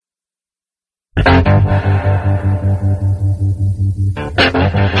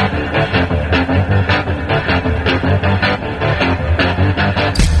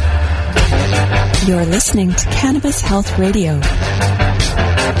You're listening to Cannabis Health Radio.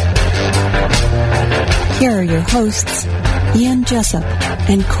 Here are your hosts, Ian Jessup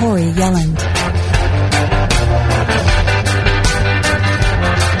and Corey Yelland.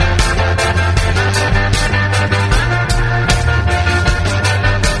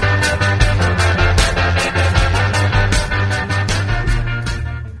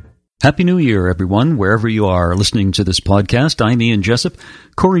 Happy New Year, everyone, wherever you are listening to this podcast. I'm Ian Jessup.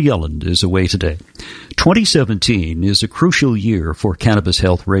 Corey Yelland is away today. 2017 is a crucial year for Cannabis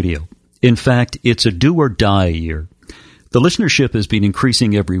Health Radio. In fact, it's a do-or-die year. The listenership has been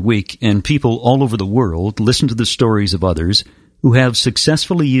increasing every week, and people all over the world listen to the stories of others who have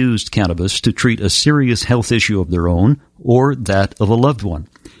successfully used cannabis to treat a serious health issue of their own or that of a loved one.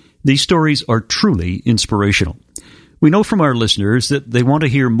 These stories are truly inspirational. We know from our listeners that they want to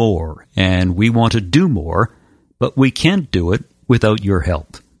hear more, and we want to do more, but we can't do it without your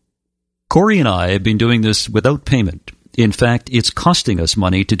help. Corey and I have been doing this without payment. In fact, it's costing us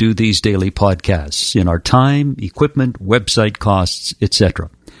money to do these daily podcasts in our time, equipment, website costs,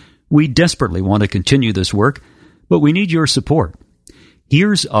 etc. We desperately want to continue this work, but we need your support.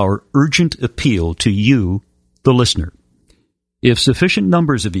 Here's our urgent appeal to you, the listener. If sufficient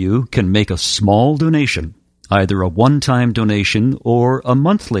numbers of you can make a small donation, either a one-time donation or a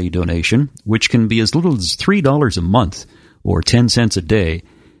monthly donation, which can be as little as $3 a month or 10 cents a day,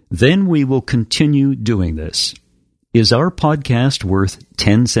 then we will continue doing this. Is our podcast worth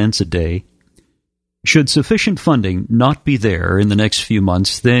 10 cents a day? Should sufficient funding not be there in the next few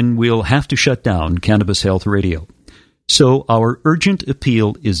months, then we'll have to shut down Cannabis Health Radio. So our urgent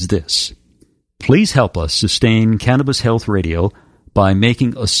appeal is this. Please help us sustain Cannabis Health Radio by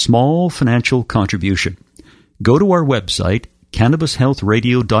making a small financial contribution. Go to our website,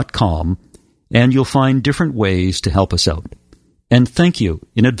 cannabishealthradio.com, and you'll find different ways to help us out. And thank you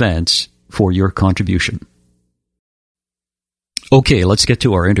in advance for your contribution. Okay, let's get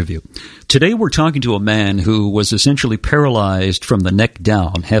to our interview. Today we're talking to a man who was essentially paralyzed from the neck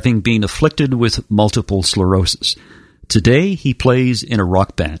down, having been afflicted with multiple sclerosis. Today he plays in a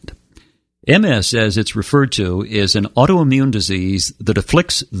rock band. MS, as it's referred to, is an autoimmune disease that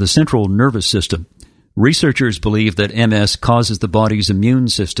afflicts the central nervous system. Researchers believe that MS causes the body's immune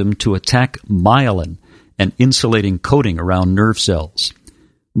system to attack myelin, an insulating coating around nerve cells.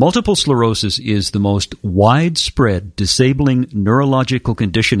 Multiple sclerosis is the most widespread disabling neurological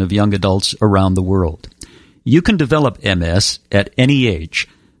condition of young adults around the world. You can develop MS at any age,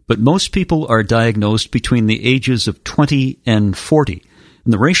 but most people are diagnosed between the ages of 20 and 40,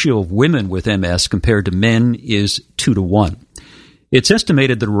 and the ratio of women with MS compared to men is 2 to 1. It's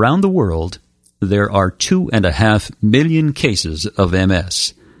estimated that around the world, there are 2.5 million cases of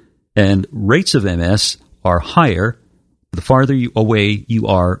MS, and rates of MS are higher the farther away you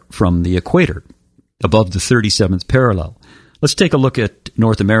are from the equator, above the 37th parallel. Let's take a look at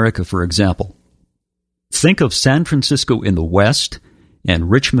North America, for example. Think of San Francisco in the west and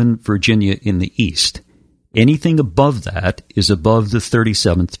Richmond, Virginia in the east. Anything above that is above the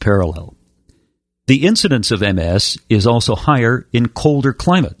 37th parallel. The incidence of MS is also higher in colder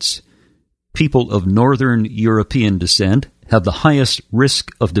climates. People of Northern European descent have the highest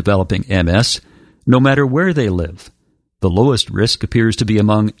risk of developing MS, no matter where they live. The lowest risk appears to be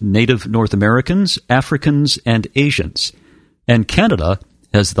among native North Americans, Africans, and Asians. And Canada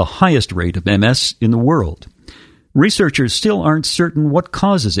has the highest rate of MS in the world. Researchers still aren't certain what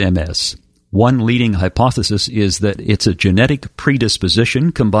causes MS. One leading hypothesis is that it's a genetic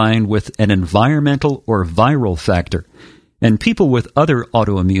predisposition combined with an environmental or viral factor. And people with other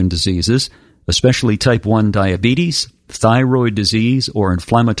autoimmune diseases, especially type 1 diabetes, thyroid disease, or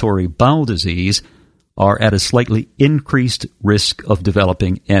inflammatory bowel disease, are at a slightly increased risk of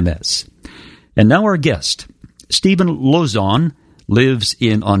developing MS. And now our guest, Stephen Lauzon, lives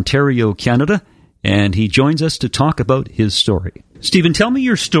in Ontario, Canada, and he joins us to talk about his story. Stephen, tell me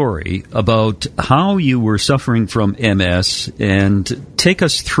your story about how you were suffering from MS and take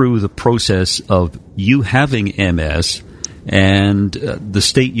us through the process of you having MS and the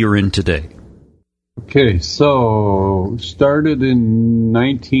state you're in today. Okay, so started in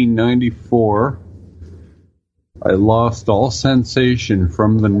 1994. I lost all sensation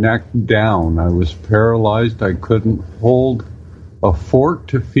from the neck down. I was paralyzed. I couldn't hold a fork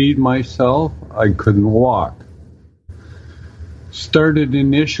to feed myself. I couldn't walk. Started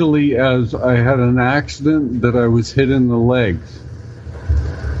initially as I had an accident that I was hit in the legs.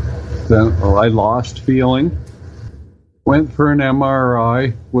 Then I lost feeling. Went for an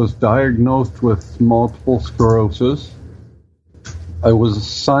MRI, was diagnosed with multiple sclerosis. I was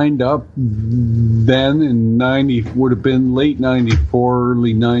signed up then in would have been late 94,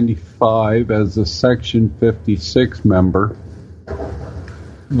 early 95 as a Section 56 member.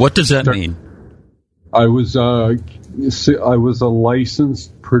 What does that mean? I was a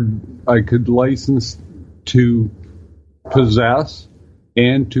licensed, I could license to possess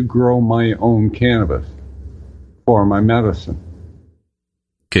and to grow my own cannabis for my medicine.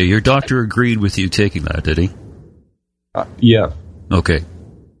 Okay, your doctor agreed with you taking that, did he? Yes. Okay.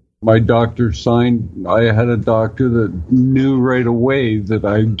 My doctor signed. I had a doctor that knew right away that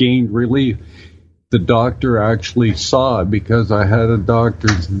I gained relief. The doctor actually saw it because I had a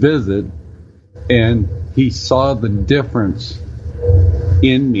doctor's visit, and he saw the difference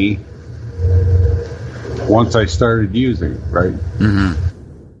in me once I started using it, right? Mm-hmm.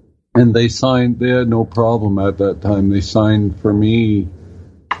 And they had no problem at that time. They signed for me,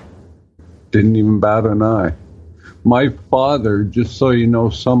 didn't even bat an eye. My father, just so you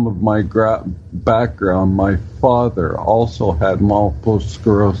know some of my background, my father also had multiple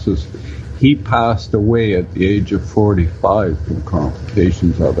sclerosis. He passed away at the age of 45 from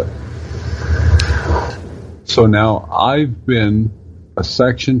complications of it. So now I've been a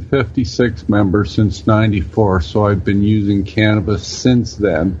Section 56 member since 94, so I've been using cannabis since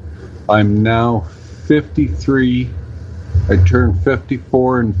then. I'm now 53. I turned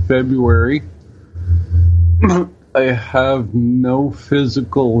 54 in February. I have no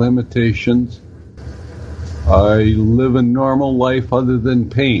physical limitations. I live a normal life other than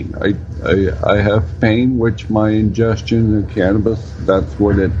pain. I have pain, which my ingestion of cannabis, that's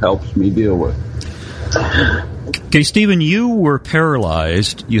what it helps me deal with. Okay, Stephen, you were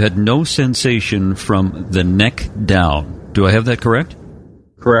paralyzed. You had no sensation from the neck down. Do I have that correct?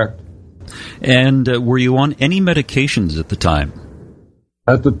 Correct. And were you on any medications at the time?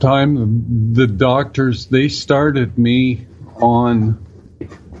 At the time, the doctors, they started me on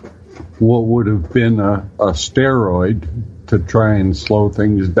what would have been a steroid to try and slow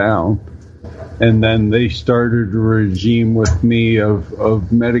things down. And then they started a regime with me of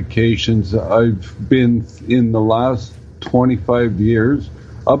medications. I've been in the last 25 years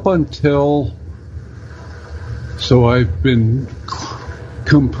up until, so I've been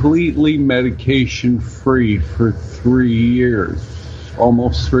completely medication free for 3 years,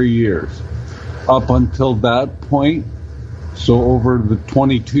 almost 3 years. Up until that point, so over the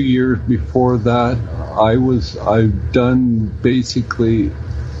 22 years before that, I've done basically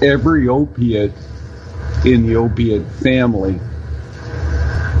every opiate in the opiate family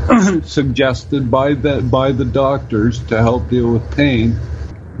suggested by the doctors to help deal with pain.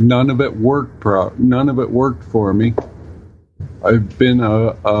 None of it worked. None of it worked for me. I've done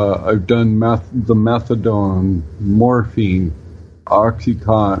the methadone, morphine,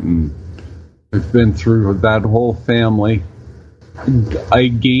 OxyContin. I've been through that whole family. I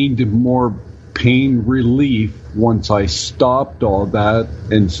gained more pain relief once I stopped all that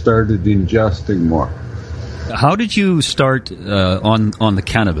and started ingesting more. How did you start on the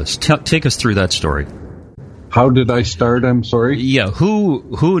cannabis? Take us through that story. How did I start? I'm sorry? Yeah,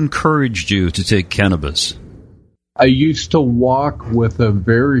 who encouraged you to take cannabis? I used to walk with a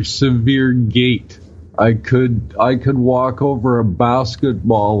very severe gait. I could walk over a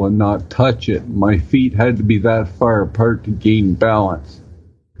basketball and not touch it. My feet had to be that far apart to gain balance.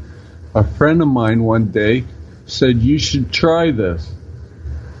 A friend of mine one day said, "You should try this."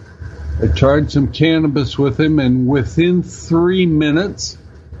 I tried some cannabis with him, and within 3 minutes,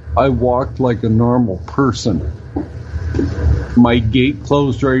 I walked like a normal person. My gait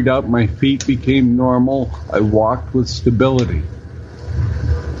closed right up. My feet became normal. I walked with stability.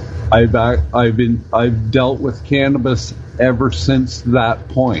 I've dealt with cannabis ever since that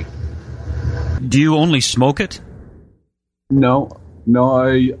point. Do you only smoke it? No,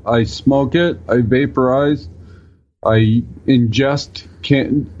 I smoke it. I vaporize. I ingest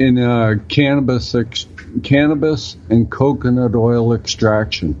cannabis and coconut oil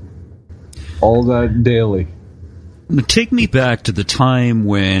extraction. All that daily. Take me back to the time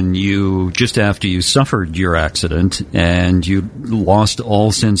when just after you suffered your accident and you lost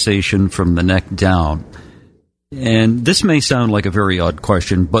all sensation from the neck down. And this may sound like a very odd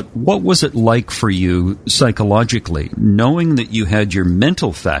question, but what was it like for you psychologically, knowing that you had your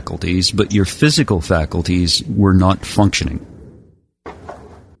mental faculties, but your physical faculties were not functioning?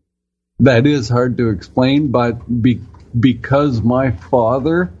 That is hard to explain, but because my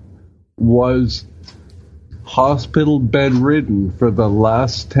father was hospital bedridden for the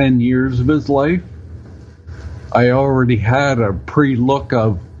last 10 years of his life, I already had a pre-look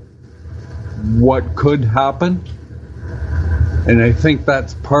of what could happen. And I think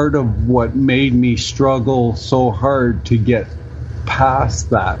that's part of what made me struggle so hard to get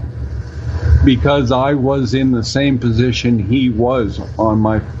past that. Because I was in the same position he was on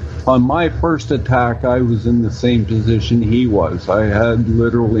my first attack. I was in the same position he was. I had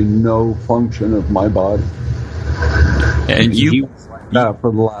literally no function of my body. And he was like that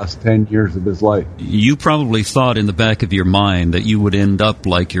for the last 10 years of his life. You probably thought in the back of your mind that you would end up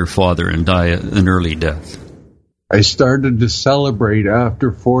like your father and die an early death. I started to celebrate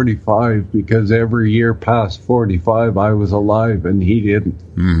after 45 because every year past 45 I was alive and he didn't.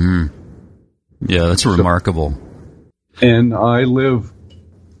 Mm-hmm. Yeah, that's remarkable. And I live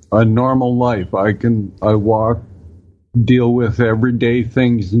a normal life. I walk, deal with everyday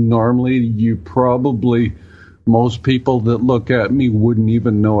things normally. Most people that look at me wouldn't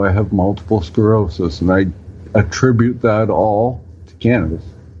even know I have multiple sclerosis, and I attribute that all to cannabis.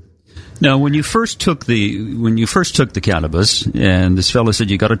 Now, when you first took the cannabis, and this fellow said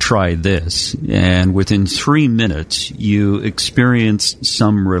you got to try this, and within 3 minutes you experienced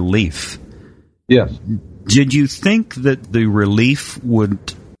some relief. Yes. Did you think that the relief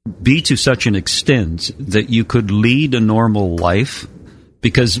would be to such an extent that you could lead a normal life?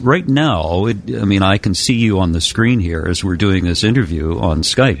 Because right now, I can see you on the screen here as we're doing this interview on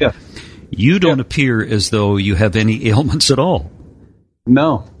Skype. Yeah. You don't appear as though you have any ailments at all.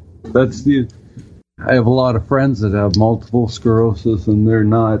 No. I have a lot of friends that have multiple sclerosis, and they're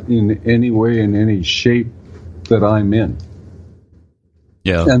not in any way, in any shape that I'm in.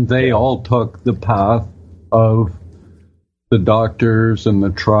 Yeah. And they all took the path of the doctors and the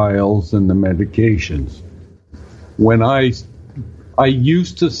trials and the medications. When I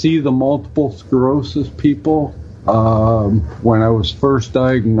used to see the multiple sclerosis people when I was first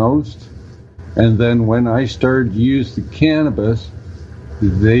diagnosed, and then when I started to use the cannabis,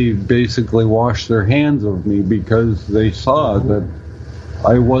 they basically washed their hands of me because they saw that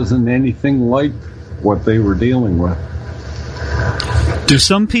I wasn't anything like what they were dealing with. Do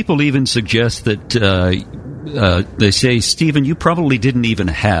some people even suggest that they say, Stephen, you probably didn't even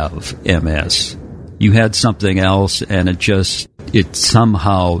have MS. You had something else, and it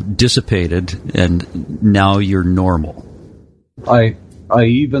somehow dissipated, and now you're normal. I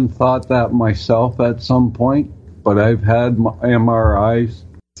even thought that myself at some point, but I've had my MRIs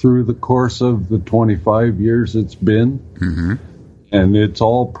through the course of the 25 years it's been, mm-hmm. and it's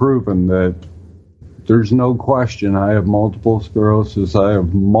all proven that there's no question I have multiple sclerosis. I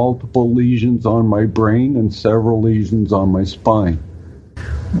have multiple lesions on my brain and several lesions on my spine.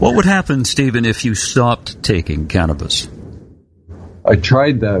 What would happen, Stephen, if you stopped taking cannabis? I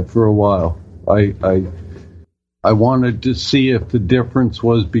tried that for a while. I wanted to see if the difference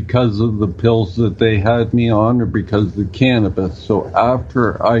was because of the pills that they had me on or because of the cannabis. So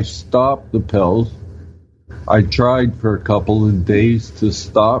after I stopped the pills, I tried for a couple of days to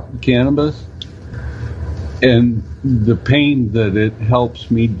stop cannabis. And the pain that it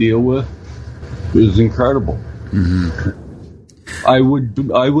helps me deal with is incredible. Mm-hmm.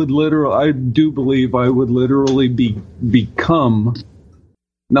 I do believe I would literally become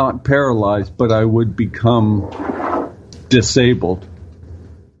not paralyzed, but I would become disabled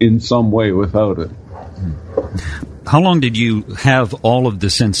in some way without it. How long did you have all of the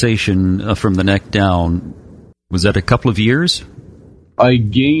sensation from the neck down? Was that a couple of years? I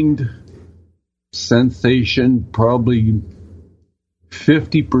gained sensation, probably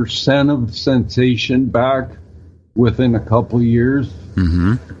 50% of sensation back within a couple of years.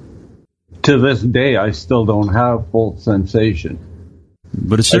 Mm-hmm. To this day, I still don't have full sensation.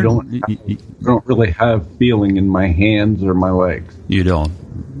 But it's I don't really have feeling in my hands or my legs. You don't.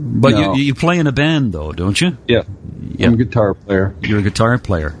 But no. you play in a band, though, don't you? Yeah. Yep. I'm a guitar player. You're a guitar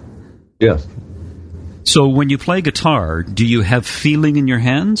player. Yes. So when you play guitar, do you have feeling in your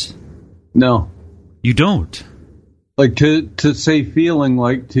hands? No. You don't? Like to say feeling,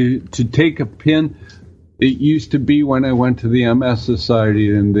 like to take a pin. It used to be when I went to the MS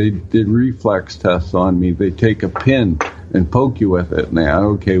Society and they did reflex tests on me. They take a pin and poke you with it. And they ask,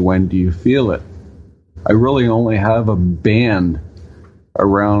 okay, when do you feel it? I really only have a band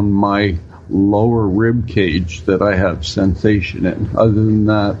around my lower rib cage that I have sensation in. Other than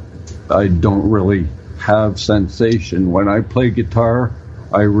that, I don't really have sensation. When I play guitar,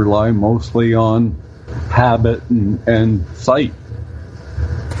 I rely mostly on habit and sight.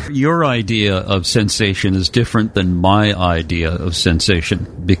 Your idea of sensation is different than my idea of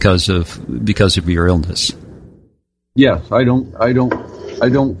sensation because of your illness. Yes, I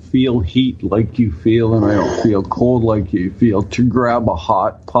don't feel heat like you feel, and I don't feel cold like you feel. To grab a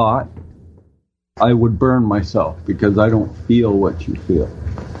hot pot, I would burn myself because I don't feel what you feel.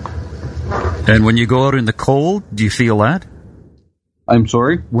 And when you go out in the cold, do you feel that? I'm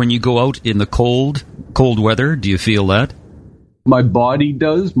sorry? When you go out in the cold weather, do you feel that? My body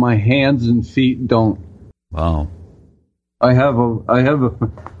does. My hands and feet don't. Wow. I'm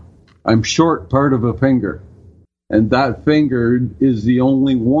short part of a finger. And that finger is the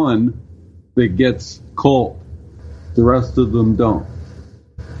only one that gets cold. The rest of them don't.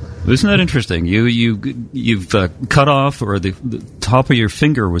 Isn't that interesting? You've cut off, or the top of your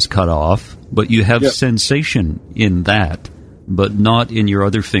finger was cut off, but you have sensation in that, but not in your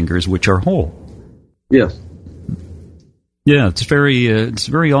other fingers, which are whole. Yes. Yeah, it's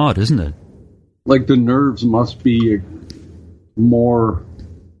very odd, isn't it? Like the nerves must be more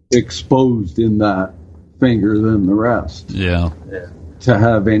exposed in that finger than the rest. Yeah. To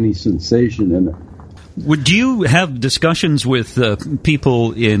have any sensation in it. Would you have discussions with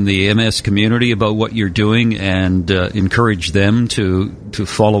people in the MS community about what you're doing and encourage them to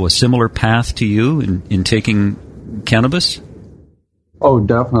follow a similar path to you in taking cannabis? Oh,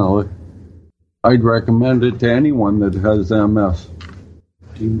 definitely. I'd recommend it to anyone that has MS.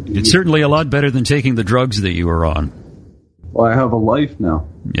 It's certainly a lot better than taking the drugs that you were on. Well, I have a life now.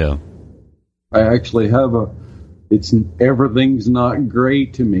 Yeah. I actually have everything's not gray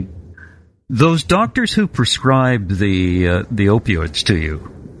to me. Those doctors who prescribe the opioids to you,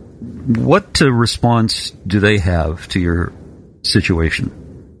 what response do they have to your situation?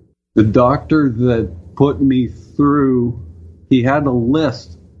 The doctor that put me through, he had a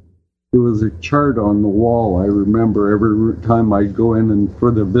list. There was a chart on the wall. I remember every time I'd go in and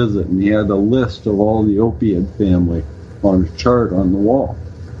for the visit, and he had a list of all the opiate family on a chart on the wall.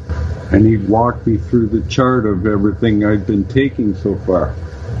 And he'd walk me through the chart of everything I'd been taking so far.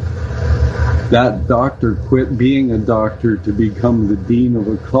 That doctor quit being a doctor to become the dean of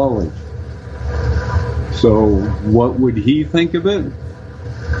a college. So what would he think of it?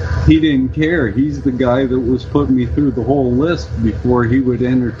 He didn't care. He's the guy that was putting me through the whole list before he would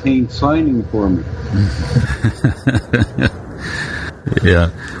entertain signing for me.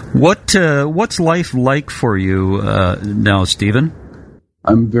 Yeah. What's life like for you now, Stephen?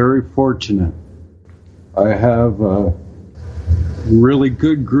 I'm very fortunate. I have a really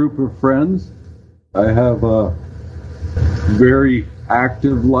good group of friends. I have a very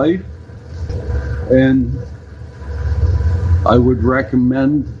active life, and I would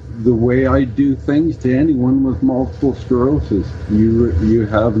recommend the way I do things to anyone with multiple sclerosis. You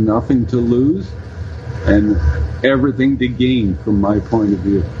have nothing to lose and everything to gain from my point of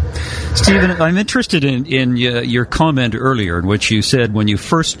view. Stephen, I'm interested in your comment earlier in which you said when you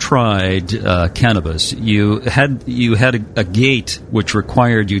first tried cannabis, you had a gait which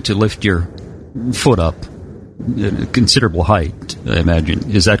required you to lift your foot up a considerable height, I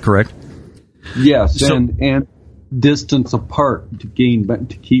imagine. Is that correct? Yes, so, and distance apart to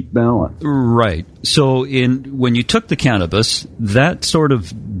keep balance. Right. So when you took the cannabis, that sort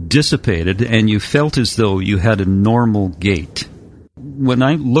of dissipated and you felt as though you had a normal gait. When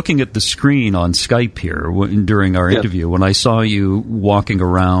I'm looking at the screen on Skype here during our interview, when I saw you walking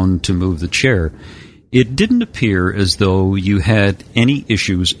around to move the chair, it didn't appear as though you had any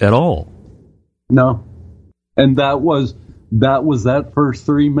issues at all. No. And that was that first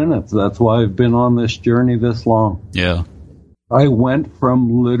 3 minutes. That's why I've been on this journey this long. Yeah. I went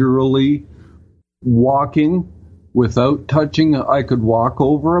from literally walking without touching it. I could walk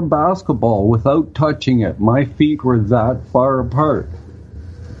over a basketball without touching it. My feet were that far apart.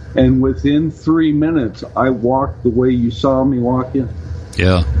 And within 3 minutes, I walked the way you saw me walking.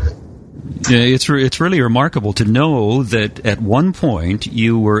 Yeah. It's really remarkable to know that at one point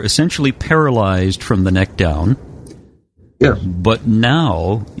you were essentially paralyzed from the neck down. Yes. But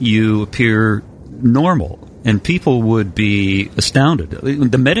now you appear normal, and people would be astounded.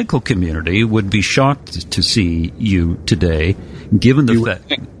 The medical community would be shocked to see you today, given the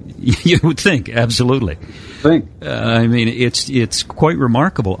fact. You would think, absolutely. I mean, it's quite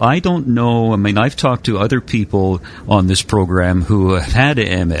remarkable. I don't know. I mean, I've talked to other people on this program who have had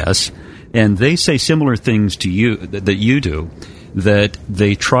MS, and they say similar things to you that you do. That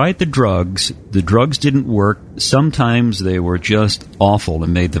they tried the drugs didn't work. Sometimes they were just awful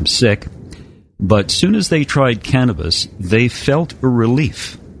and made them sick. But soon as they tried cannabis, they felt a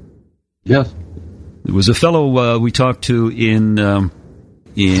relief. Yes. There was a fellow we talked to in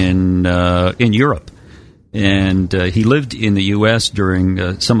Europe, and he lived in the U.S.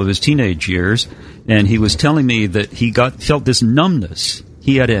 during some of his teenage years, and he was telling me that he felt this numbness.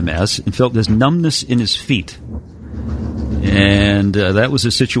 He had MS and felt this numbness in his feet. And that was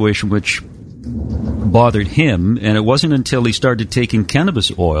a situation which bothered him, and it wasn't until he started taking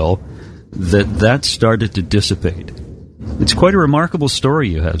cannabis oil that started to dissipate. It's quite a remarkable story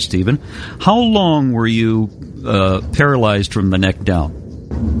you have, Stephen. How long were you paralyzed from the neck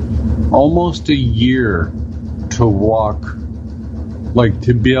down? Almost a year to walk, like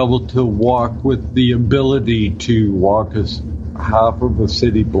to be able to walk with the ability to walk as half of a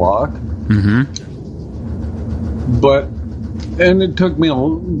city block. Mm-hmm. And it took me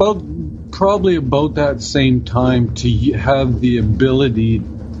probably about that same time to have the ability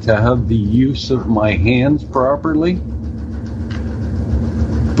to have the use of my hands properly.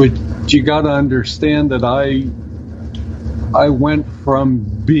 But you got to understand that I went from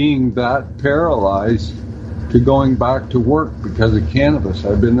being that paralyzed to going back to work because of cannabis.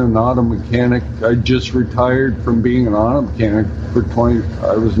 I've been an auto mechanic. I just retired from being an auto mechanic for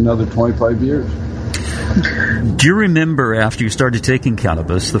I was another 25 years. Do you remember after you started taking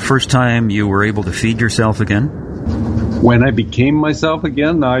cannabis, the first time you were able to feed yourself again? When I became myself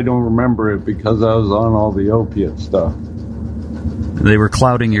again, I don't remember it because I was on all the opiate stuff. They were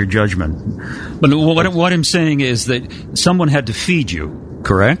clouding your judgment. But what I'm saying is that someone had to feed you,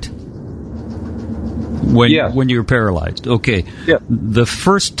 correct? When you were paralyzed. Okay. Yeah. The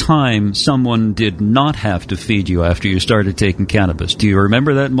first time someone did not have to feed you after you started taking cannabis, do you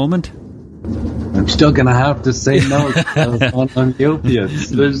remember that moment? I'm still going to have to say no on the opiates.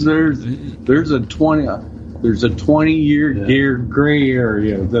 There's a 20-year gray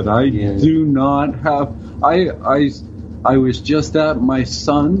area that I do not have. I was just at my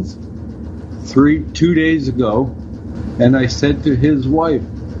son's 2 days ago, and I said to his wife,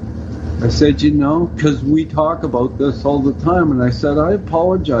 I said, because we talk about this all the time, and I said, I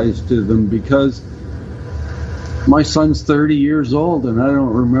apologize to them because my son's 30 years old, and I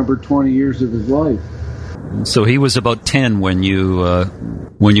don't remember 20 years of his life. So he was about 10 when you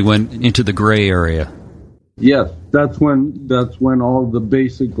went into the gray area. Yes, that's when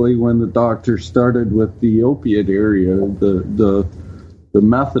basically when the doctor started with the opiate area, the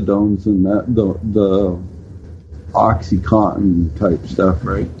methadones and the OxyContin type stuff,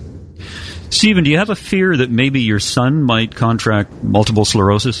 right? Stephen, do you have a fear that maybe your son might contract multiple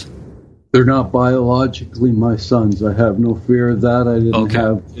sclerosis? They're not biologically my sons. I have no fear of that. I didn't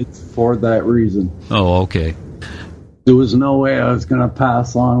have it for that reason. Oh, okay. There was no way I was going to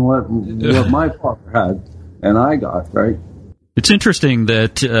pass on what my father had and I got, right? It's interesting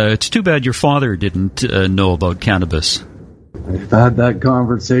that it's too bad your father didn't know about cannabis. I've had that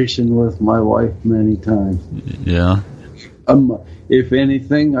conversation with my wife many times. Yeah. If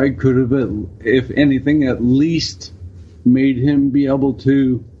anything, I could have, at least made him be able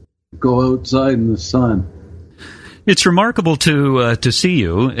to go outside in the sun. It's remarkable to see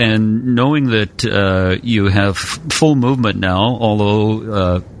you, and knowing that you have full movement now,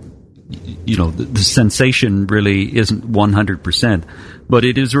 although the sensation really isn't 100%. But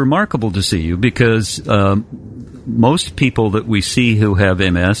it is remarkable to see you because most people that we see who have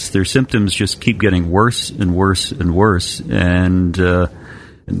MS, their symptoms just keep getting worse and worse and worse, and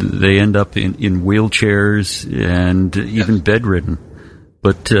they end up in wheelchairs and even bedridden.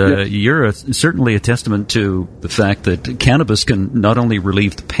 But you're certainly a testament to the fact that cannabis can not only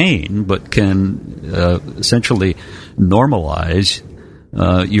relieve the pain, but can essentially normalize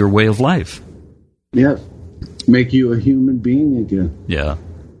your way of life. Yes. Make you a human being again. Yeah.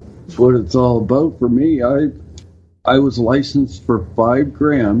 That's what it's all about for me. I was licensed for 5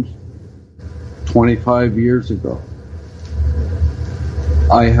 grams 25 years ago.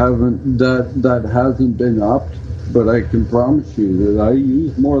 I haven't, that hasn't been upped. But I can promise you that I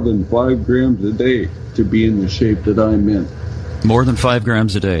use more than 5 grams a day to be in the shape that I'm in. More than 5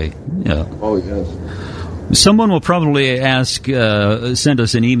 grams a day? Yeah. Oh, yes. Someone will probably send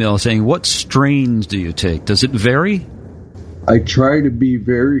us an email saying, what strains do you take? Does it vary? I try to be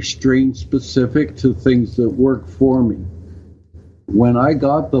very strain specific to things that work for me. When I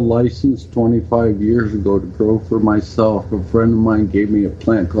got the license 25 years ago to grow for myself, a friend of mine gave me a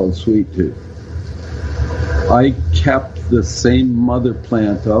plant called Sweet Tooth. I kept the same mother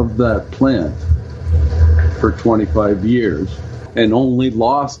plant of that plant for 25 years and only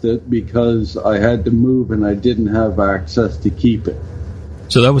lost it because I had to move and I didn't have access to keep it.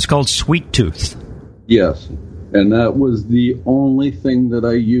 So that was called Sweet Tooth? Yes, and that was the only thing that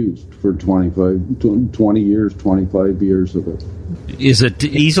I used for 20 years, 25 years of it. Is it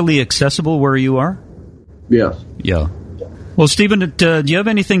easily accessible where you are? Yes. Yeah. Well, Stephen, do you have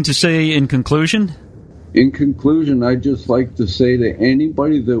anything to say in conclusion? In conclusion, I'd just like to say to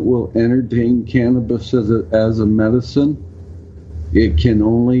anybody that will entertain cannabis as a medicine, it can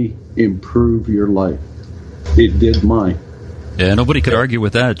only improve your life. It did mine. Yeah, nobody could argue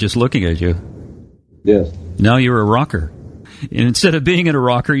with that just looking at you. Yes. Now you're a rocker. And instead of being in a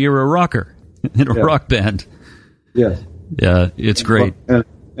rocker, you're a rocker in a rock band. Yes. Yeah, it's great.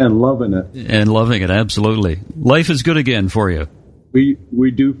 And loving it. And loving it, absolutely. Life is good again for you.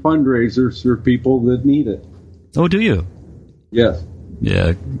 We do fundraisers for people that need it. Oh, do you? Yes.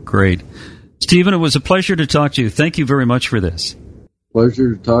 Yeah, great. Stephen, it was a pleasure to talk to you. Thank you very much for this.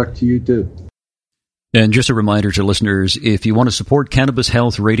 Pleasure to talk to you, too. And just a reminder to listeners, if you want to support Cannabis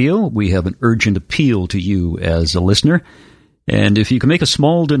Health Radio, we have an urgent appeal to you as a listener. And if you can make a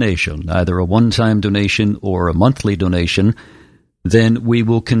small donation, either a one-time donation or a monthly donation, then we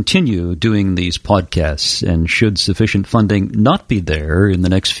will continue doing these podcasts. And should sufficient funding not be there in the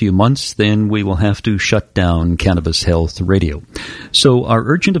next few months, then we will have to shut down Cannabis Health Radio. So our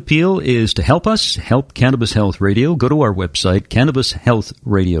urgent appeal is to help us, help Cannabis Health Radio. Go to our website,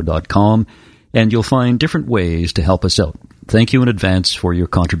 cannabishealthradio.com, and you'll find different ways to help us out. Thank you in advance for your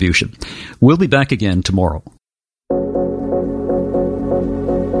contribution. We'll be back again tomorrow.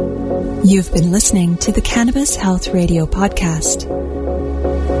 You've been listening to the Cannabis Health Radio podcast.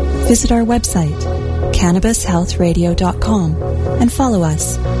 Visit our website, cannabishealthradio.com, and follow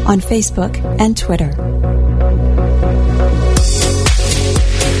us on Facebook and Twitter.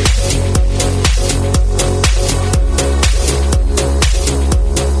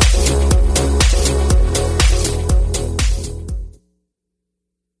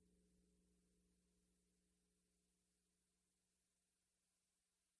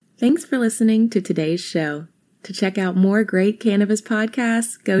 Thanks for listening to today's show. To check out more great cannabis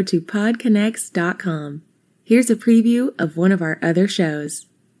podcasts, go to podconnects.com. Here's a preview of one of our other shows.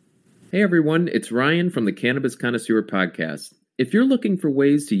 Hey everyone, it's Ryan from the Cannabis Connoisseur Podcast. If you're looking for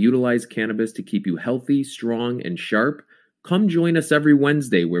ways to utilize cannabis to keep you healthy, strong, and sharp, come join us every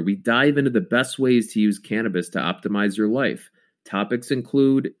Wednesday where we dive into the best ways to use cannabis to optimize your life. Topics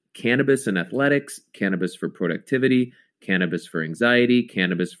include cannabis and athletics, cannabis for productivity, cannabis for anxiety,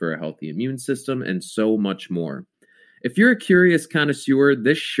 cannabis for a healthy immune system, and so much more. If you're a curious connoisseur,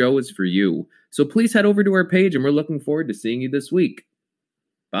 this show is for you. So please head over to our page, and we're looking forward to seeing you this week.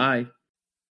 Bye.